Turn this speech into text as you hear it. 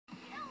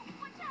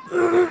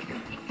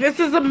This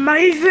is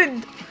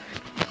amazing!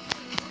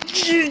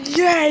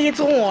 Yay, it's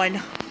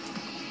on!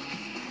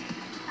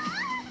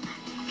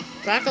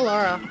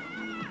 Draculaura.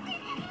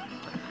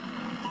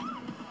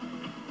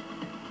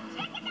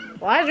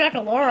 Why is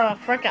Draculaura a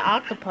frickin'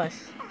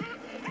 octopus?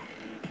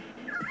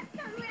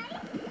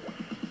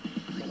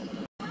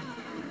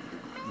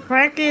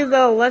 Frankie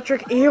the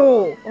electric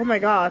eel. Oh my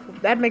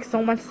god, that makes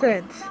so much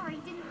sense.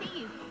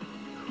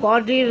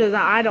 Claudine is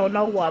I don't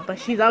know what, but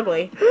she's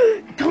ugly.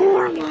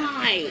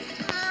 Torlight!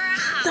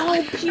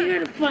 So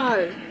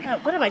beautiful!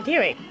 What am I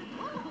doing?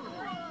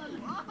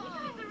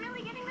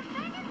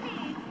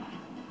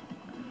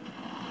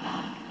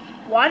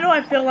 Why do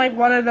I feel like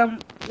one of them...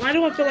 Why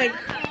do I feel like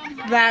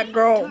that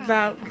girl,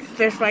 that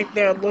fish right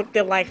there looked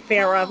like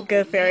Farrah,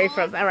 Good Fairy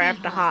from Ever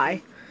After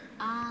High?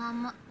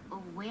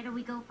 Where do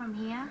we go from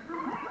here?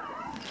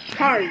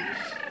 Sorry.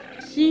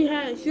 She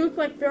looks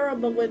like Farrah,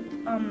 but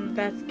with,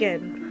 that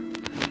skin.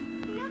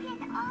 Look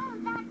at all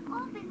that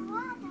open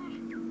water.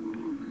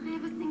 I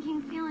have a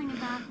sinking feeling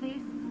about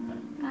this,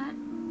 but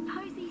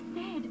Posy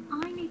said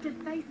I need to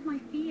face my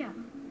fear.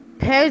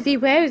 Posy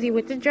Posy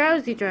with the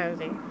drowsy.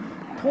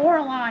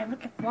 Coraline,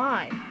 look at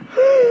fly.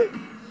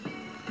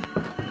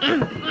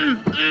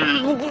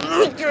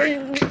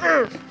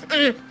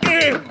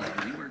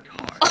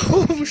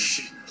 Oh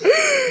shit.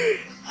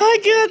 I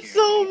got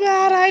so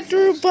mad I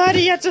threw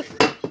Buddy at the...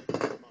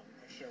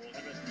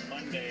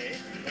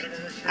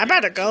 I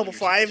better go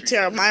before I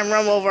tear my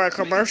room over a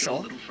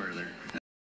commercial.